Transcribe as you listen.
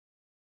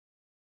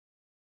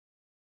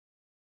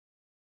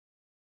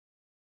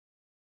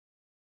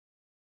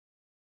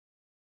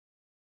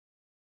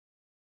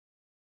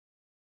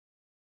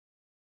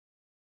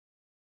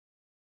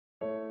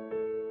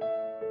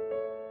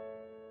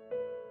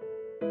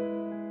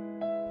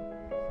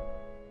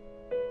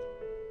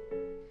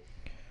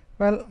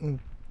Well,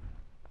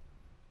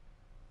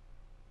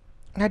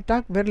 I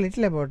talked very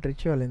little about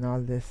ritual in all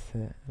this,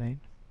 right?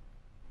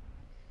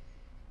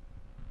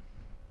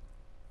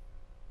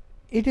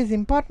 It is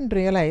important to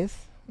realize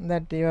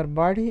that your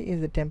body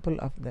is the temple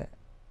of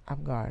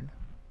God,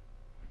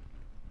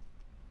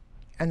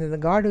 and that the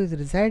God who is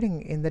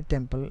residing in the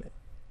temple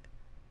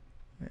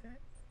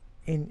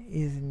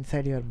is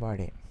inside your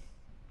body.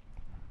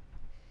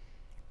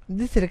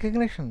 This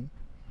recognition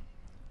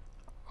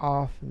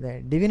of the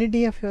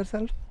divinity of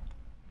yourself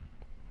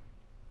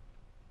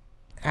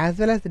as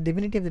well as the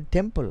divinity of the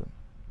temple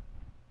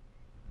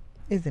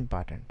is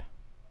important.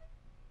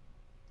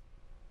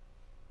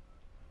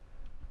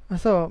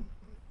 So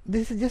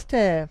this is just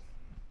a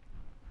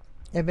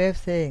way of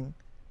saying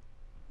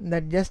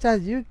that just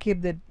as you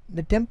keep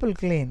the temple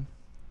clean,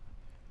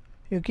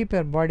 you keep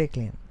your body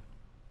clean.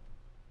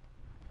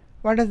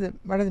 What is the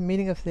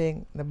meaning of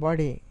saying the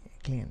body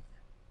clean?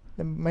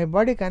 My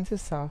body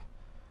consists of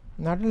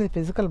not only the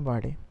physical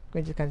body,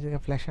 which consists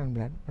of flesh and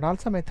blood, but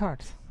also my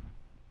thoughts.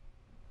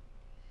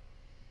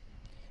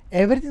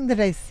 Everything that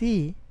I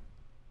see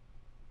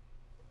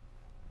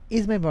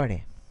is my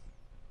body.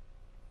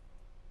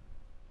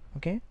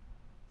 Okay?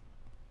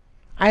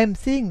 I am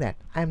seeing that,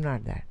 I am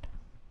not that.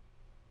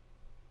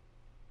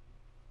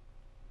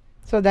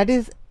 So that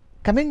is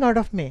coming out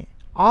of me,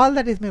 all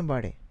that is my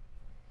body.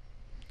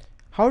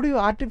 How do you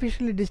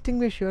artificially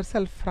distinguish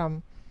yourself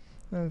from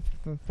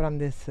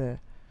this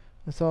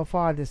sofa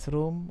or this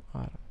room?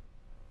 Or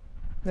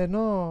there is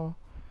no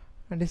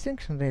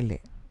distinction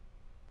really.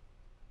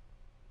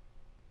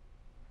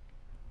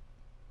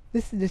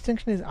 This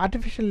distinction is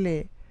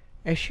artificially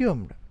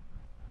assumed.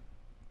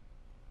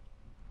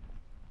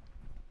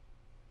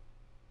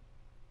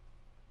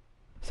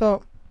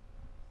 So,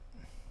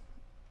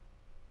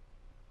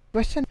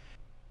 question: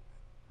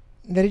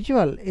 the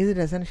ritual, is it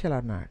essential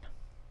or not?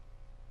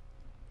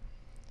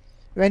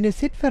 When you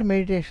sit for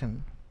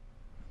meditation,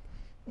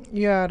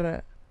 you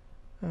are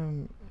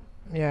doing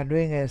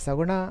a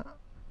saguna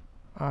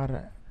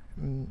or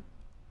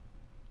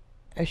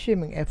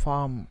assuming a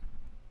form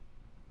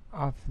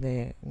of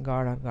the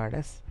god or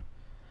goddess,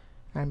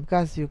 and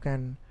because you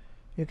can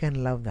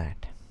love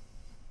that,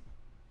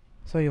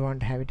 so you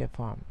want to have it a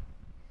form,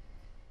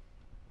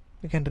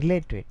 you can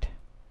relate to it,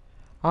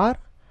 or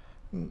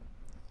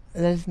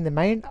that is in the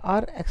mind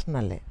or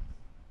externally.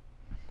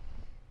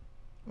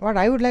 What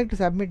I would like to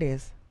submit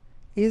is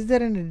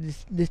there any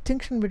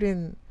distinction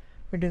between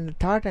the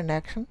thought and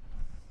action?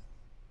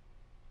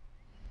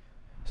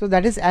 So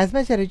that is as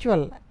much a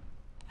ritual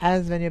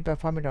as when you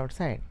perform it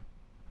outside.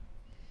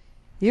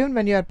 Even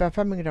when you are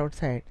performing it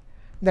outside,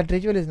 that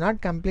ritual is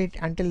not complete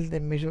until the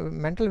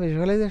mental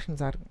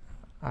visualizations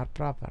are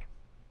proper.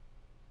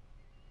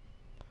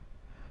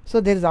 So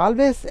there is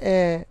always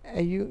a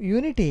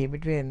unity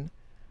between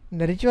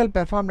the ritual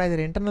performed either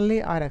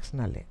internally or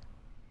externally.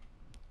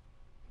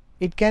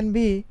 It can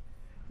be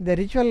the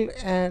ritual.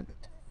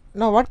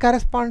 Now, what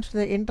corresponds to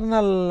the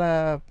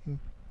internal,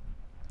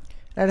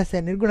 let us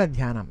say, Nirguna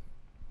Dhyanam,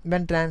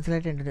 when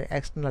translated into the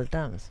external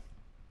terms?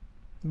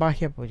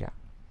 Bahya Puja.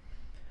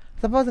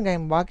 Supposing I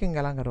am walking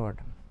along a road,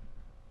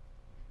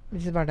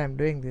 which is what I am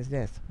doing these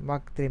days,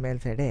 walk 3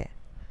 miles a day,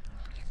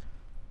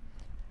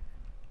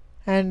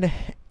 and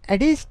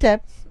at each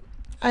step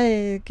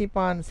I keep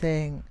on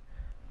saying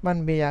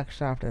one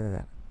Bijakshra after the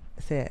other,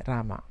 say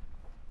Rama.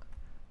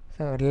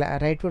 So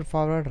right foot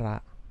forward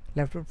Ra,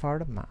 left foot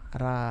forward Ma,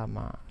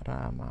 Rama,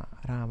 Rama,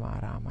 Rama,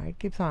 Rama. It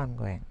keeps on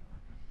going.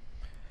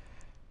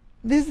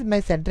 This is my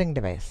centering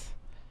device.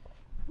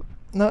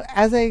 Now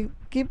as I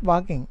keep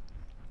walking,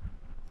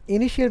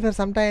 initially for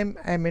some time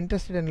I am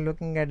interested in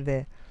looking at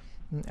the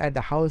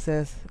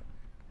houses,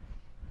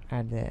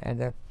 at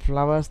the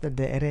flowers that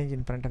they arrange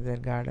in front of their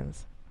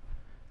gardens,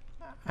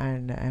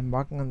 and I am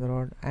walking on the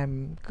road. I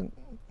am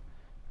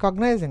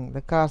cognizing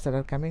the cars that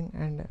are coming,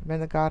 and when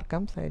the car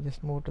comes, I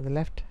just move to the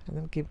left and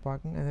then keep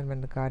walking, and then when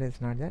the car is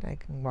not there, I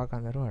can walk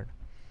on the road.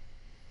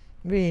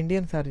 We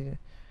Indians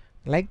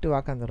like to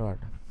walk on the road,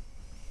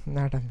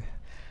 not on the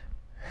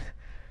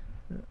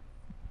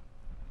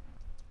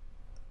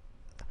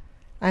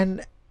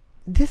and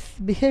this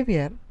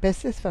behavior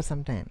persists for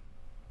some time,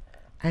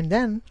 and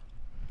then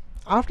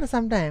after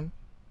some time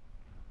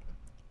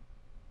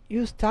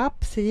you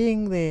stop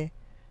seeing the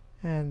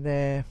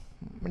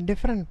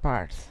different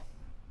parts.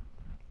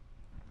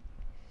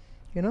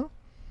 You know,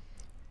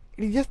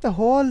 it is just the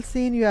whole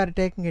scene you are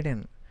taking it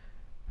in.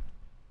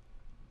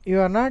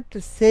 You are not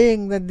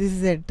saying that this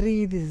is a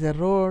tree, this is a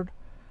road,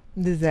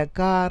 this is a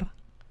car,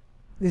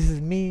 this is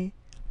me.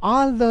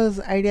 All those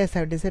ideas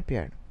have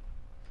disappeared,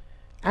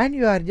 and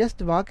you are just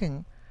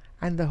walking,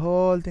 and the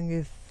whole thing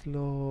is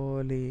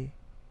slowly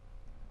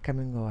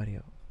coming over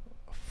you,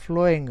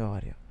 flowing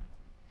over you.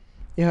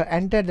 You have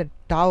entered the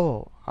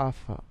Tao of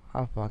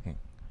walking,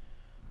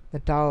 the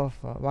Tao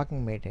of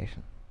walking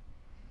meditation.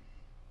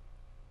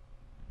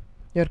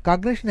 Your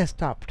cognition has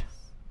stopped.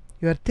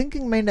 Your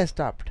thinking mind has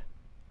stopped.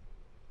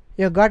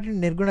 You have got into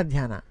Nirguna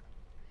Dhyana.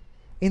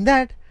 In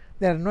that,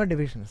 there are no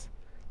divisions.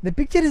 The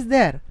picture is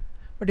there,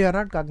 but you are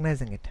not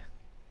cognizing it.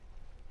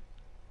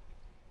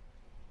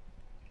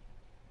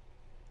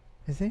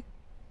 You see?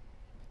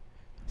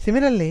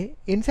 Similarly,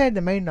 inside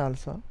the mind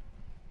also,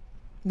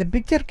 the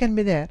picture can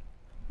be there,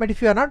 but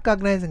if you are not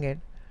cognizing it,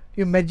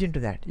 you merge into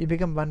that. You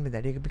become one with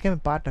that. You become a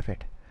part of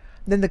it.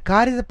 Then the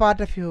car is a part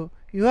of you.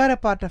 You are a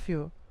part of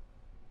you.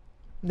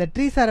 The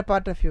trees are a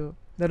part of you.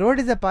 The road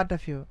is a part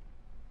of you.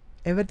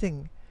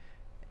 Everything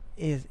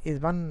is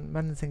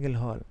one single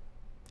whole,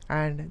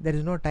 and there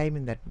is no time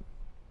in that.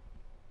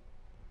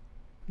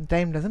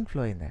 Time doesn't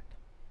flow in that.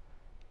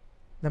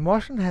 The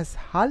motion has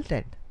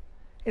halted.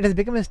 It has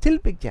become a still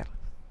picture.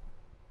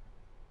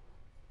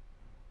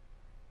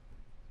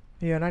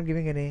 You are not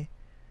giving any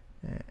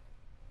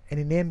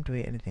name to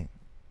anything.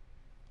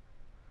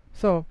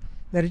 So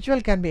the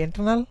ritual can be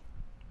internal,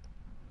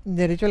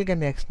 the ritual can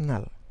be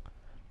external.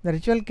 The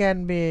ritual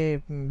can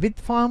be with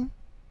form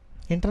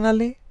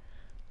internally,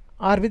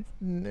 or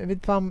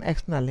with form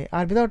externally,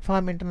 or without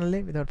form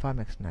internally, without form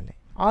externally.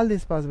 All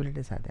these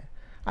possibilities are there.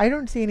 I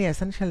don't see any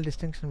essential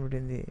distinction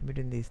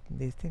between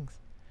these things.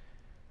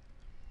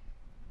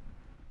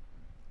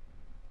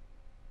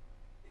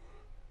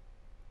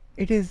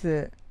 It is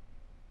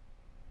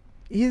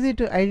easy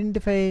to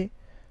identify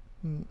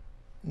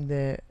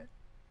the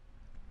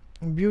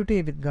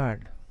beauty with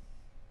God,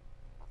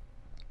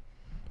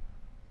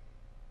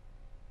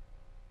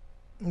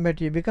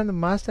 but you become the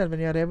master when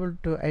you are able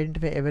to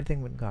identify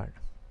everything with God,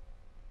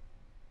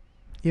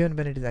 even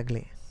when it is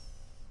ugly.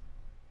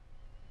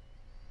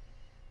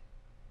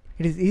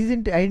 It is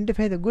easy to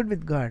identify the good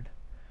with God.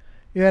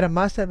 You are a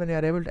master when you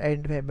are able to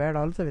identify bad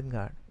also with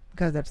God,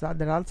 because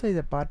that also is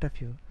a part of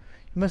you.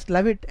 You must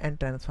love it and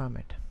transform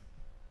it.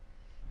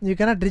 You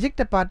cannot reject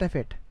a part of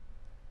it.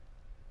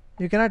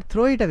 You cannot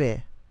throw it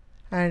away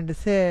and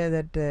say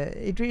that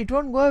it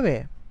won't go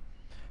away.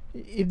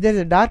 If there is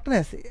a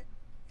darkness,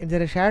 if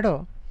there is a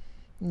shadow,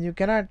 you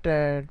cannot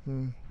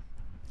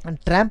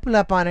trample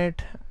upon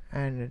it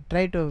and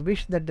try to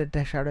wish that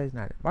the shadow is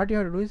not. What you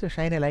have to do is to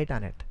shine a light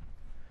on it.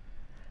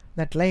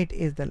 That light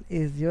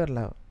is your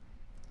love.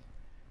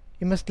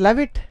 You must love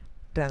it,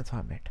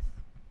 transform it.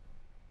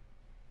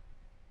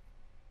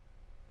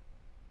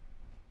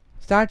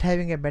 Start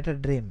having a better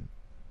dream.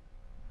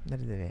 That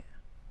is the way.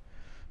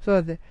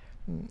 So the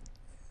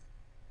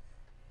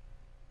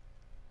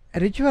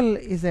ritual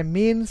is a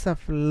means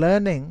of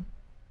learning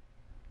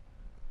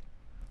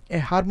a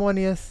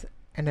harmonious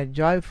and a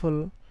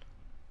joyful,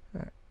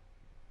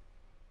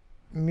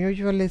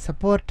 mutually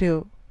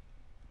supportive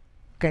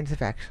kinds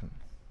of action.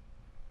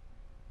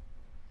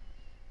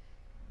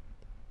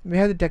 We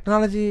have the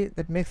technology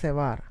that makes a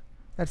war.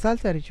 That's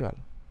also a ritual.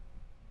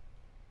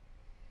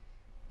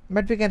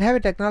 But we can have a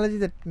technology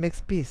that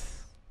makes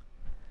peace.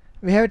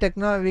 We have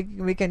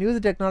we can use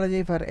the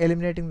technology for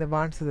eliminating the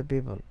wants of the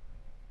people.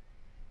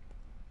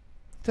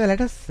 So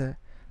let us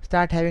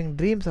start having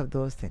dreams of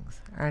those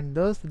things, and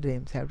those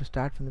dreams have to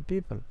start from the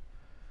people.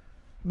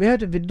 We have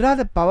to withdraw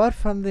the power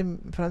from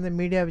the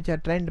media, which are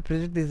trying to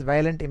project these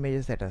violent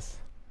images at us.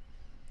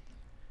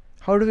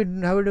 How do we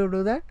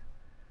do that?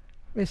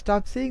 We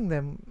stop seeing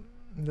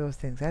those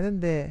things,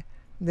 and then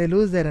they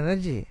lose their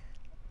energy,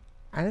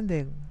 and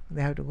then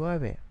they have to go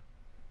away.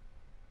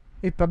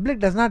 If public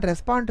does not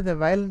respond to the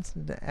violence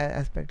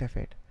aspect of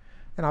it,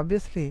 then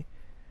obviously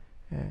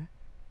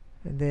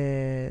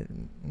the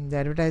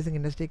advertising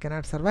industry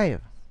cannot survive.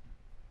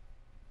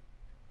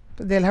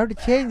 So they'll have to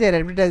change their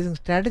advertising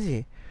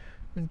strategy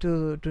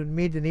to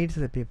meet the needs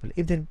of the people.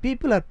 If the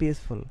people are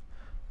peaceful,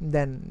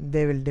 then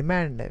they will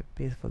demand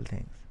peaceful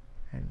things,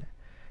 and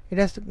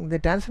the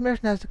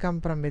transformation has to come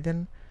from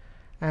within,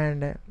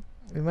 and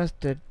we must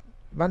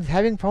once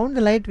having found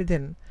the light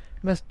within,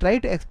 we must try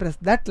to express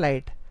that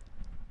light.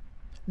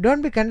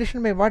 Don't be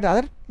conditioned by what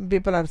other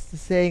people are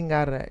saying,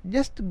 or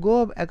just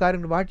go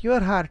according to what your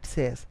heart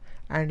says,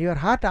 and your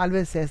heart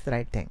always says the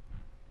right thing.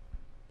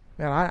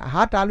 Your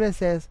heart always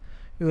says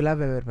you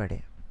love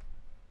everybody.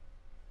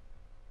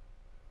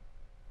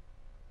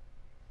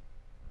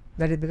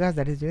 That is because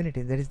that is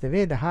unity. That is the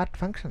way the heart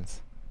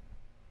functions.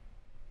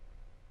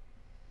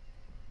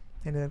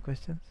 Any other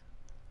questions?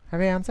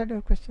 Have I answered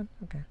your question?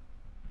 Okay.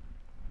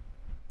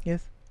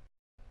 Yes.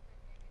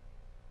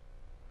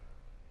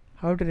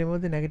 How to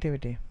remove the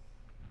negativity?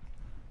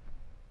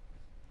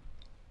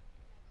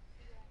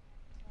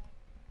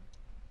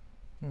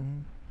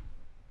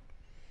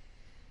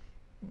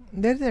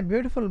 There is a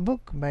beautiful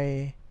book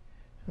by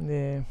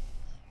a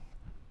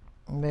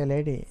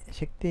lady,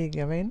 Shakti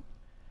Gavin,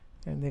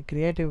 and the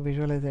creative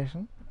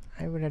visualization.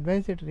 I would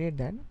advise you to read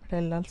that, but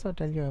I'll also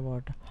tell you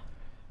about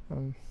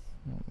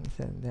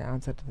the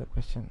answer to the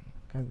question.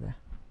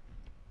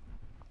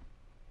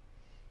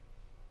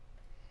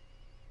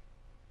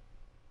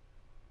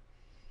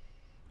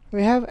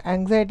 We have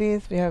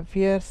anxieties, we have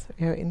fears,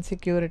 we have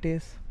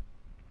insecurities.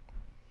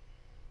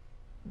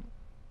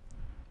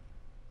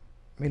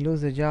 We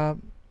lose a job.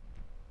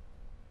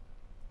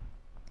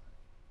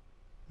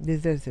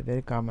 This is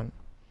very common.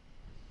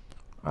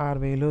 Or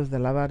we lose the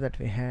lover that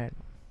we had.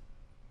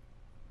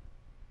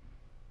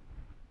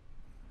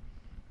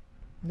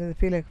 There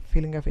is a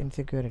feeling of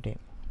insecurity.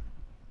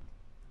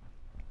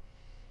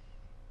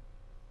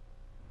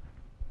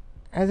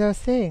 as I was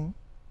saying,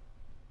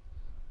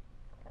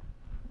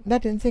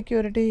 that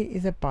insecurity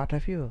is a part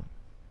of you.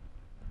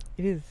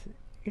 It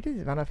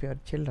is one of your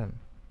children.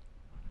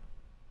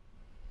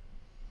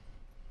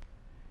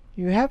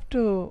 You have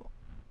to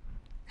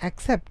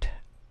accept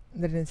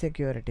that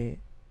insecurity.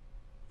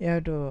 You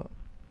have to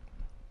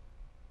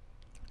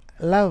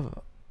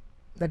love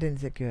that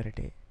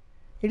insecurity.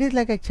 It is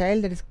like a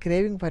child that is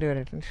craving for your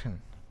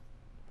attention.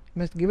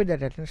 You must give it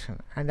that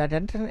attention, and that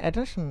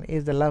attention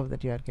is the love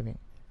that you are giving.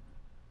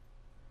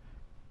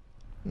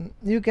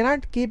 You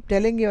cannot keep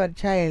telling your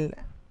child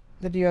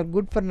that you are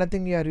good for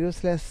nothing, you are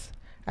useless,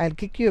 I'll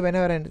kick you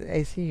whenever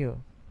I see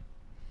you.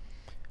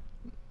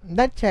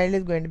 That child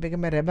is going to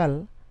become a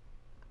rebel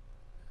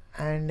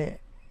and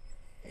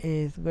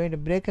is going to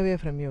break away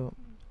from you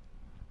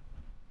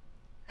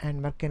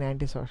and work in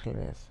antisocial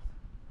ways.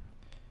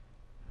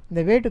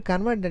 The way to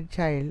convert that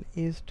child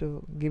is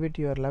to give it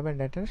your love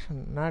and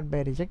attention, not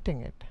by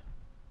rejecting it.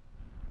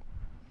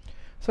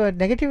 So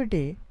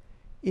negativity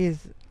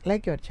is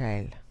like your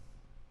child.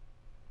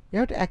 You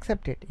have to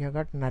accept it, you have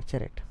got to nurture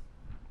it.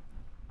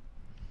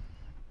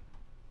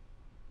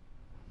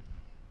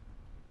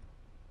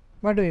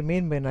 What do we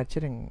mean by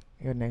nurturing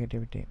your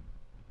negativity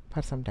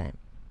for some time?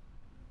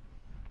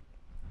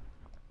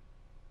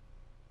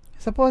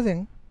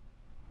 Supposing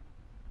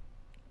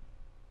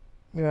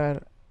you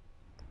are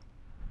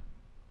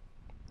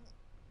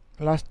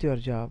lost your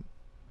job,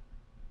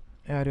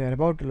 or you are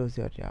about to lose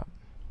your job,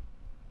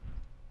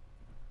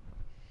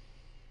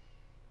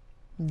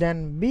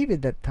 then be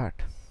with that thought.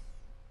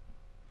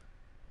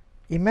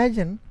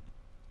 Imagine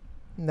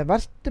the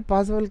worst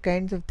possible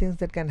kinds of things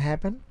that can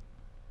happen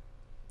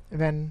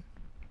when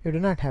you do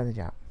not have the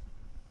job.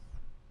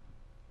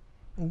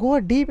 Go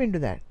deep into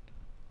that,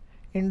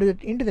 into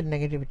the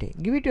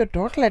negativity. Give it your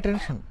total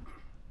attention.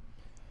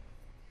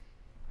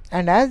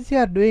 And as you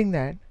are doing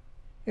that,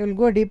 you will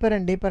go deeper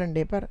and deeper and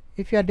deeper.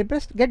 If you are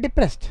depressed, get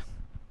depressed.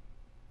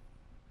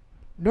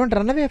 Don't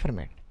run away from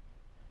it.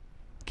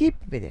 Keep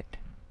with it.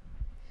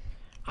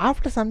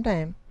 After some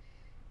time,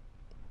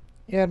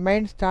 your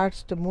mind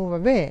starts to move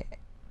away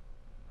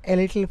a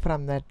little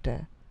from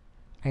that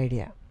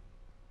idea.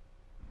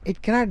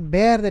 It cannot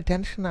bear the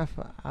tension of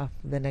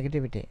the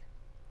negativity.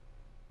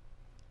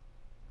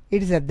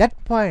 It is at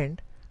that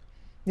point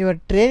your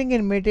training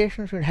in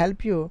meditation should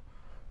help you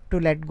to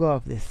let go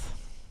of this.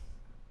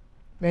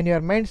 When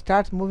your mind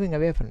starts moving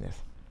away from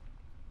this.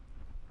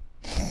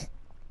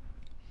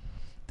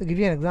 To give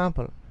you an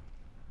example,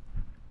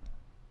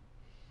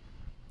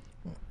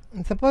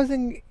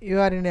 supposing you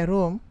are in a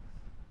room,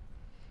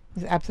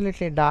 it's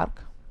absolutely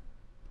dark,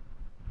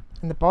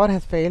 and the power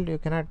has failed, you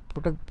cannot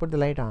put the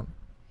light on,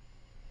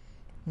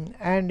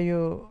 and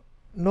you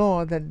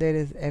know that there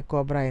is a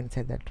cobra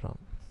inside that room,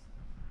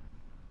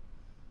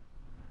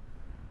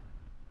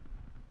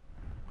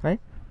 right?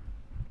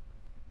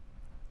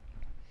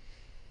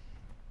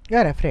 You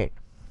are afraid.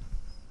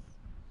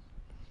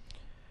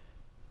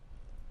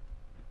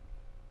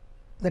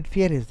 That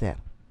fear is there.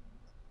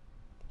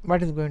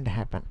 What is going to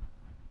happen?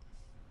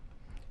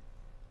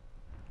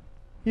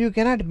 You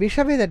cannot wish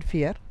away that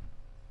fear,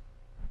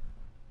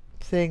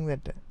 saying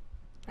that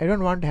I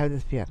don't want to have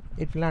this fear.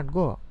 It will not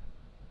go.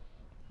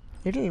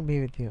 It will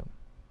be with you.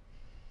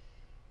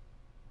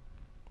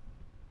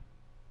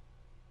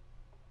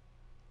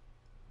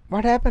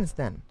 What happens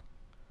then?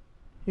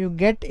 You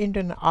get into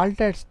an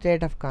altered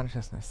state of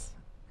consciousness,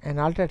 an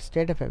altered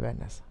state of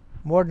awareness,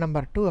 mode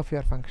number 2 of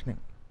your functioning,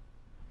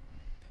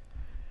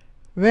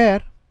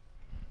 where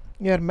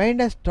your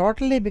mind has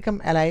totally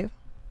become alive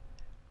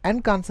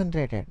and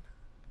concentrated.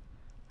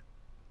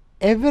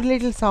 Every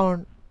little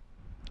sound,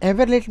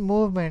 every little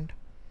movement,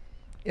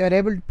 you are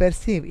able to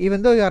perceive,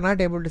 even though you are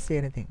not able to see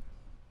anything.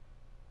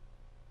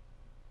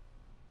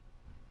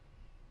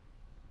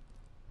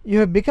 You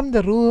have become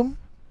the room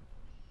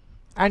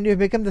and you have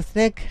become the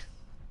snake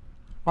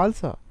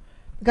also,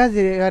 because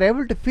you are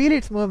able to feel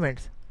its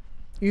movements.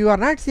 You are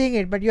not seeing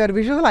it, but you are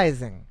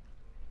visualizing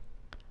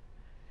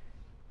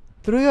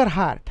through your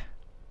heart.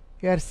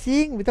 You are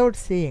seeing without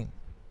seeing.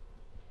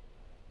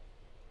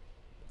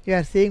 You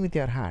are seeing with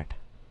your heart.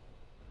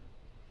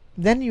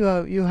 Then you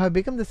have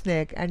become the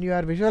snake and you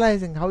are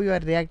visualizing how you are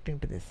reacting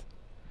to this.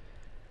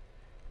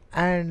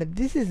 And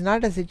this is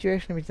not a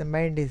situation which the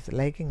mind is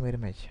liking very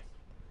much.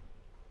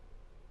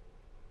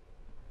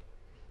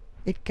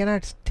 It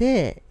cannot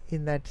stay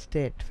in that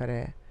state for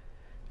a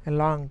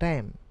long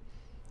time.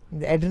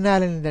 The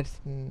adrenaline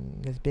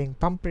that's being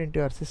pumped into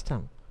your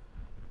system,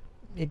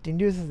 it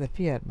induces the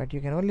fear, but you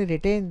can only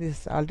retain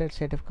this altered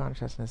state of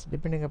consciousness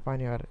depending upon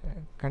your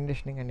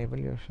conditioning and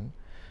evolution.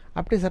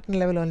 Up to a certain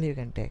level only you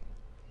can take.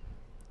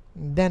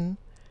 Then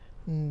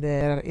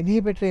there are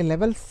inhibitory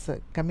levels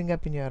coming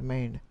up in your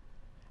mind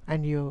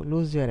and you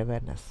lose your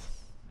awareness.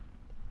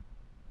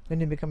 Then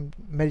you become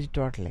merged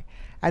totally.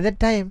 At that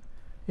time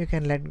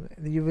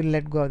you will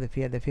let go of the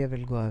fear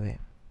will go away.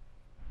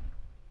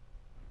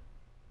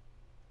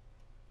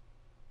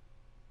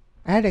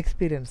 I had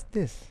experienced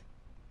this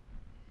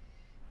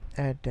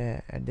at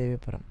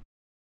devipuram.